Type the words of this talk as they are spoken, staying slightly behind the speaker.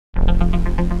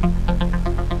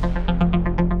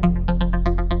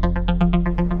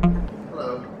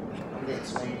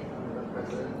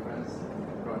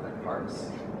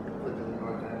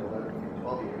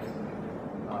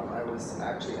I was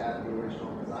actually at the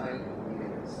original design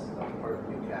meetings, part of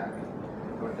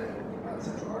North End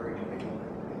Central Artery Committee,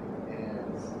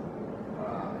 and was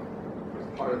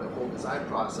part of the whole design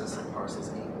process of parcels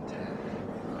 8 and 10.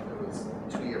 It was a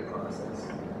 2-year process.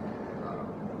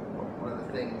 One of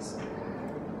the things,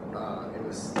 it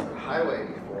was a highway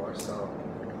before, so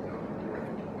you weren't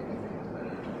thinking anything was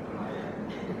better than a highway.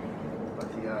 But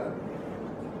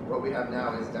what we have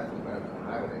now is definitely better than a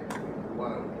highway. We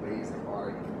want to raise the bar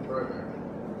even further.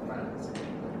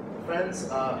 Friends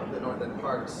of the North End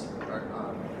Parks are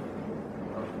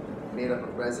made up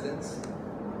of residents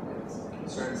and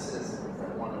concerned citizens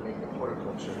that want to make the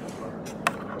horticulture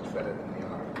much better than they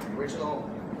are. The original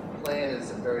plan is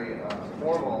a very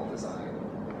formal design,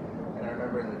 and I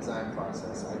remember in the design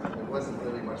process, there wasn't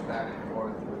really much back and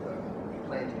forth with the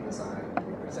planting design.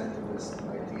 We presented this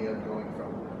idea of going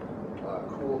from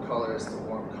cool colors to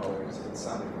warm colors. It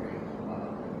sounded great.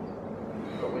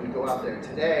 But when you go out there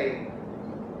today,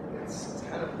 it's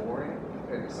kind of boring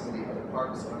compared to some of the other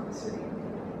parks around the city. If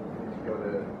you go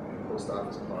to Post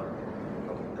Office Park,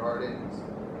 Public Gardens,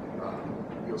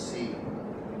 you'll see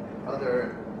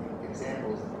other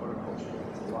examples of horticulture.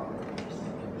 It's a lot more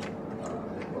interesting than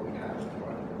what we have in the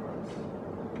parks.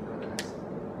 Go to the next one.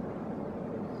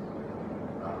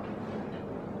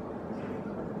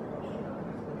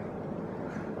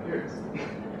 Here it is.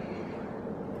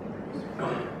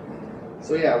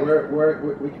 So yeah,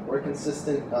 we're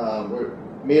consistent. We're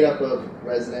made up of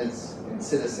residents and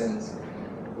citizens.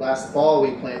 Last fall,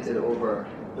 we planted over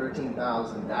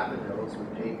 13,000 daffodils. We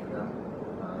paid for them.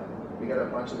 We got a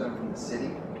bunch of them from the city,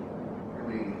 and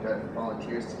we got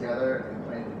volunteers together and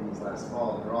planted these last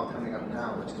fall. They're all coming up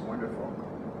now, which is wonderful.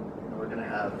 And we're going to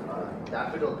have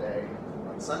Daffodil Day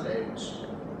on Sunday, which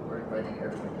we're inviting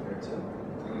everyone here to.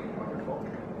 Wonderful.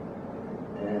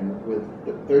 And with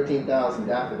the 13,000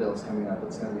 daffodils coming up,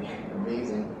 it's going to be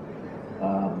amazing.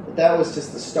 But that was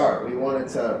just the start. We wanted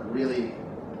to really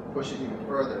push it even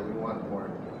further. We want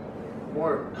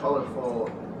more colorful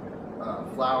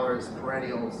flowers,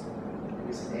 perennials,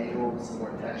 maybe some annuals, some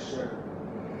more texture.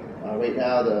 Right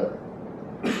now, the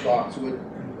boxwood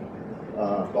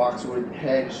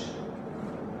hedge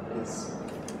it's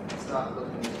not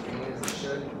looking as green as it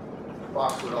should.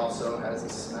 Boxwood also has a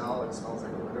smell. It smells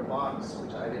like a litter box,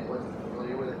 which I wasn't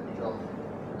familiar with until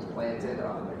it was planted.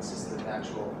 It's just the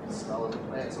natural smell of the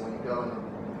plant. So when you go in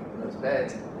those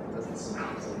beds, it doesn't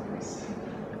smell so nice.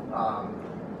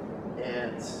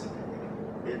 And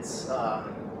it's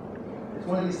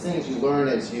one of these things you learn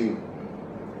as you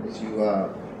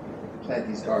plant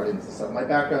these gardens and stuff. My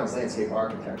background is landscape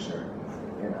architecture,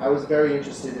 and I was very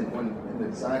interested in the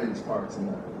design of these parks and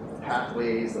the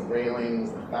pathways, the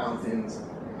railings, the fountains,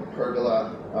 the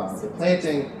pergola, the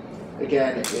planting.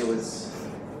 Again,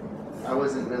 I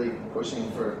wasn't really pushing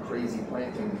for crazy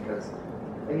planting because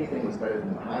anything was better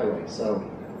than the highway. So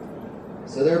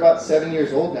they're about 7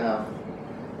 years old now,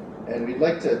 and we'd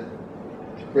like to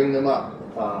bring them up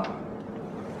a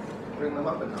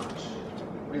notch.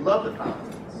 We love the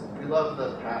fountains. We love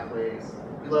the pathways.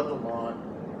 We love the lawn.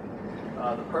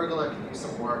 The pergola can use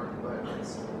some work, but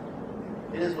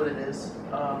it is what it is.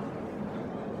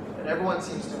 And everyone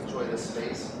seems to enjoy this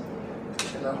space.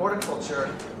 And the horticulture,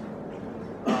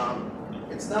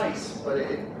 it's nice, but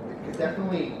it could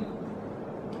definitely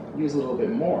use a little bit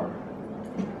more.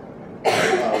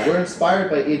 We're inspired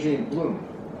by Adrian Bloom.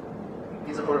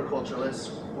 He's a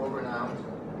horticulturalist, world-renowned.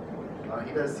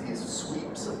 He does these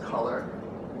sweeps of color.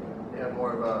 They have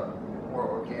more of a more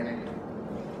organic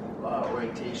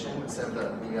orientation instead of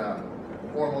the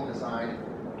formal design.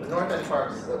 The North End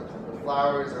Parks, the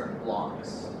flowers are in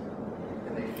blocks,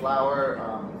 and they flower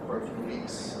for a few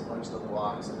weeks, a bunch of the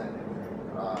blocks, and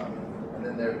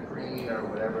then they're green or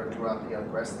whatever throughout the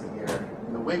rest of the year.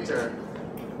 In the winter,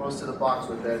 most of the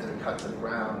boxwood beds are cut to the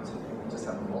ground, just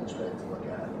have a mulch bed to look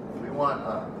at. We want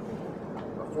a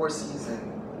 4-season,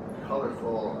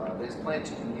 colorful, there's plants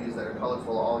you can use that are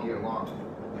colorful all year long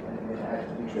and add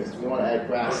interest. We want to add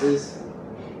grasses.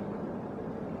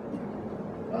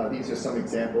 These are some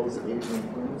examples of Adrian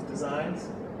Bloom's designs.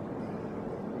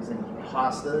 Using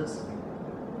hostas,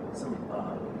 some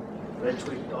red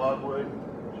twig dogwood,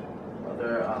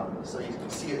 so you can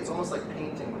see it's almost like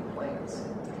painting with plants.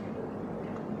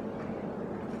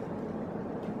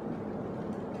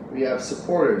 We have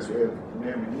supporters. We have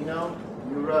Mayor Menino,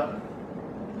 Yura,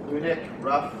 Ludic,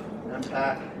 Ruff,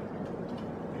 MPAC,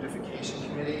 Beautification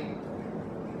Committee,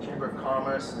 Chamber of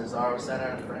Commerce, Nazaro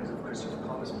Center, Friends of Christopher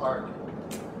Columbus Park,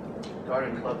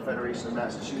 Garden Club Federation of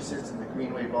Massachusetts, and the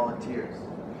Greenway Volunteers.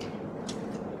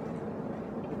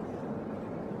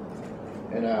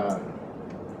 And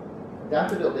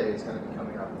Daffodil Day is going to be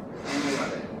coming up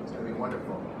Monday. It's going to be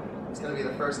wonderful. It's going to be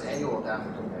the first annual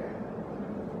Daffodil Day.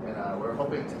 And we're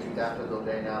hoping to do Daffodil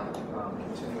Day now,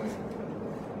 continuing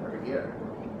every year.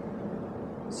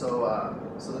 So,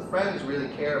 so the Friends really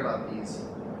care about these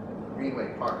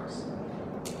Greenway parks.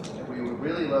 And we would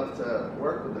really love to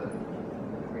work with the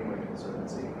Greenway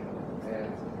Conservancy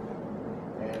and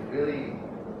really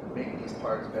make these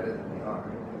parks better than they are.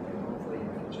 And hopefully in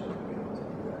the future we'll be able to do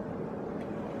that.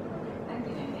 Thank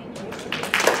you.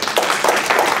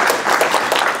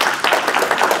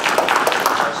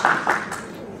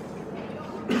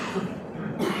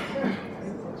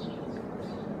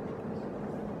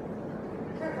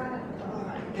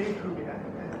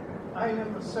 I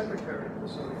am the secretary of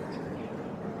this organization,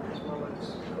 as well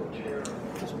as co-chair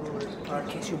of this Brewers Park. In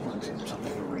case you want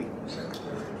something to read.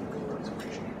 Secretary of the Brewers.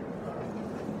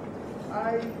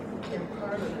 I am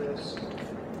part of this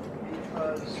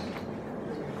because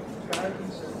the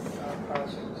gardens and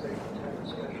parks organization,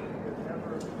 especially, have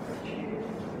never achieved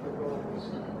the goals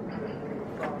that we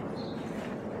were promised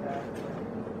that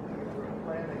we were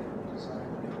planning to design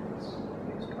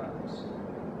these parks.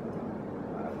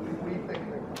 We think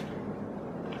that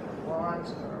lawns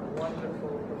are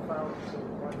wonderful, the fountains are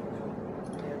wonderful,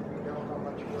 and we know how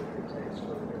much work it takes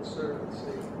for the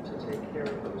Conservancy to take care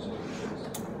of those features.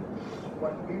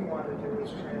 What we want to do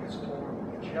is transform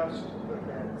just the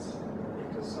beds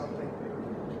into something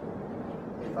beautiful.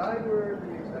 If I were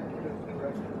the executive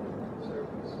director of the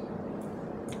Conservancy,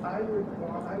 I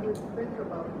would think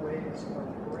about ways of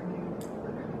bringing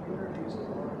the communities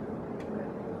along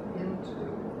into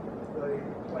the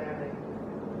planning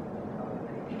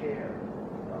and care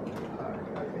of the park.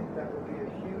 I think that would be a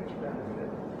huge benefit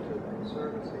to the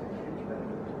Conservancy, a huge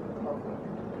benefit to the public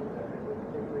to do that.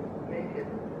 It would make it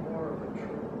more of a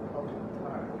true public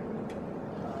park.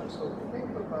 So think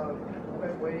about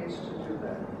ways to do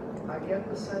that. I get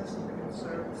the sense that the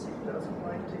Conservancy doesn't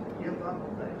like to give up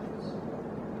things,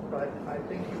 but I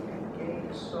think you can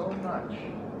gain so much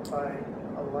by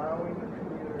allowing the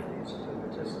communities to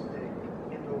participate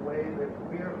in the way that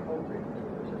we're hoping to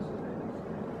participate.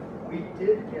 We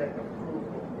did get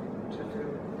approval to do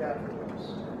daffodils,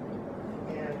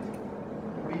 and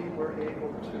we were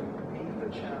able to meet the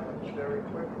challenge very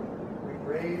quickly. We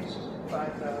raised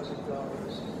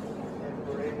 $5,000 and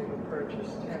were able to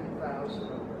purchase 10,000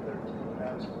 of the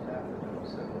 13,000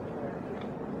 daffodils that were planted.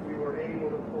 We were able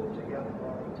to pull together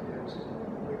volunteers.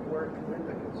 We worked with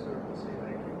the Conservancy.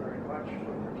 Thank you very much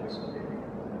for participating.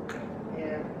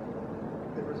 And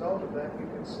the result of that you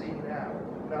can see now.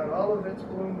 Not all of it's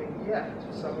blooming yet.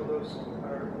 Some of those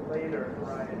are later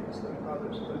varieties than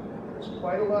others, but there's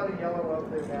quite a lot of yellow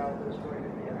out there now. There's going to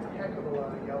be a heck of a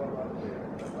lot of yellow out there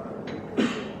in about a week or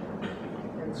two.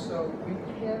 And so we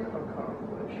can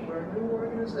accomplish. We're a new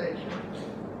organization.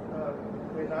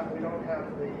 We don't have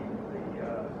the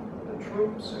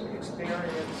troops and the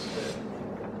experience that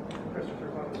Christopher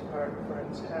Columbus Park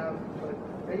Friends have, but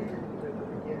they didn't at the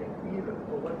beginning either.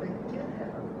 But what they did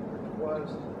have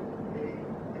was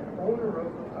an owner of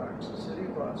the parks, the City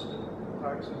of Boston,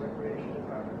 Parks and Recreation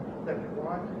Department, that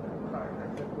wanted a partner,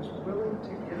 that was willing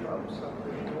to give up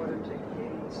something in order to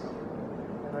gain something.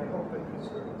 And I hope the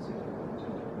Conservancy will do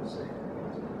the same.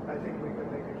 I think we can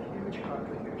make a huge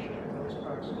contribution in those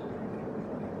parks.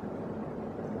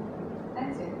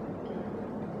 Thanks, Sue.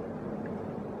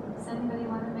 Does anybody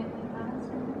want to make any comments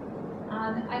from you?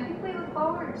 I think we look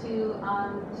forward to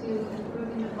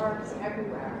improving the parks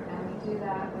everywhere, and we do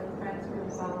that with Friends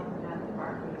groups all over the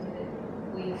park. We did it.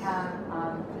 We have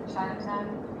the Chinatown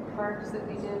parks that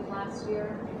we did last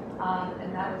year,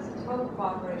 and that was a total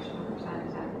cooperation with the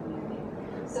Chinatown community.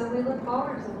 So we look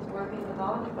forward to working with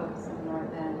all the folks in the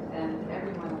North End and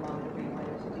everyone along the Greenway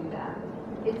to do that.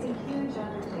 It's a huge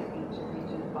undertaking to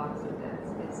redo the box of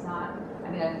beds. It's not, I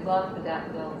mean, I love the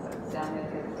daffodils. I was down there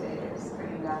the other day, they're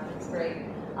springing up, it's great.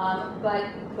 But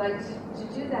to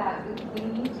do that, we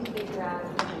need to figure out a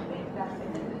way to make that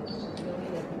commitment to really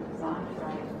get them designed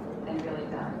right and really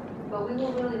done. But we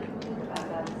will really think about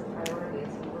that as a priority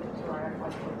as we look to our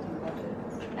FY14 budget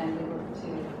and we look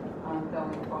to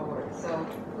going forward. So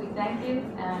we thank you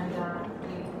and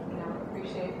we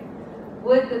appreciate.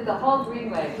 Would that the whole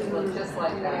Greenway could look just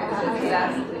like that, because it's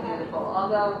absolutely beautiful.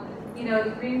 Although,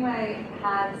 the Greenway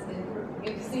has improved,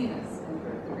 you've seen us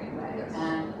improve the Greenway, yes.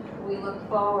 And we look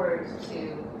forward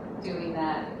to doing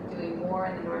that, doing more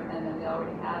in the North End than we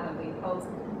already have, and we hope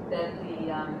that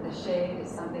the shade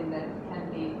is something that can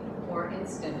be more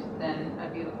instant than a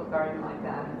beautiful garden like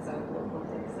that, and so we'll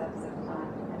take steps at a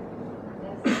time.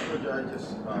 Yes? Would I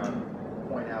just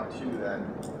point out too that,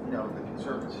 you know, the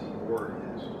Conservancy board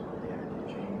is organic, it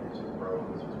changes, it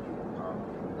grows, as people come,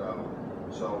 people go.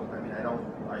 So, I mean,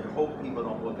 I hope people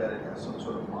don't look at it as some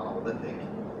sort of monolithic,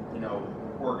 you know,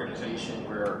 organization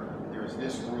where there's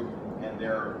this group and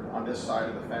they're on this side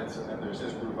of the fence, and then there's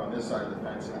this group on this side of the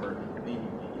fence, and we're, you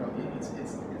know,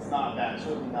 it's not that,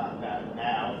 certainly not that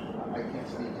now. I can't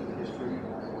speak to the history.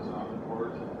 I wasn't on the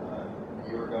board a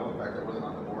year ago. In fact, I wasn't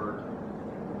on the board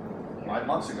 5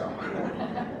 months ago.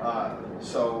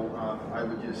 So I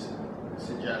would just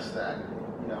suggest that,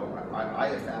 you know, I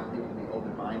have found people to be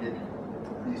open-minded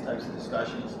in these types of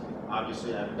discussions.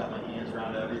 Obviously, I haven't got my hands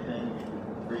around everything.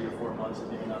 3 or 4 months of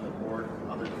being on the board,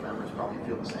 other members probably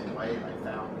feel the same way. I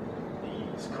found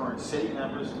the current city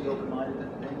members to be open-minded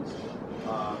to things.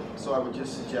 So I would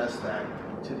just suggest that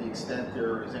to the extent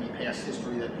there is any past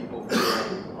history that people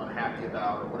feel unhappy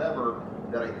about or whatever,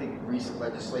 that I think recent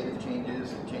legislative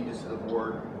changes and changes to the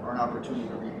board are an opportunity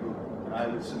to reboot. And I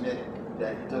would submit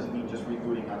that it doesn't mean just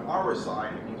rebooting on our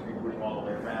side, it means rebooting all the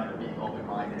way around and being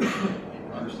open-minded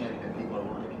and understanding that people are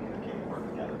willing to communicate and work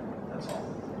together. That's all.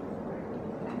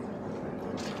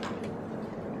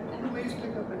 Please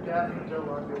pick up a daffodil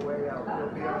on your way out. They'll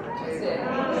be on the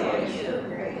table.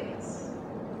 Great.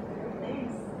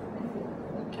 Thanks.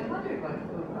 I wondered what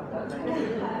food about that.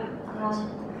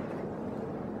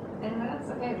 Anyone else?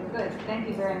 Okay, we're good. Thank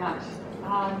you very much.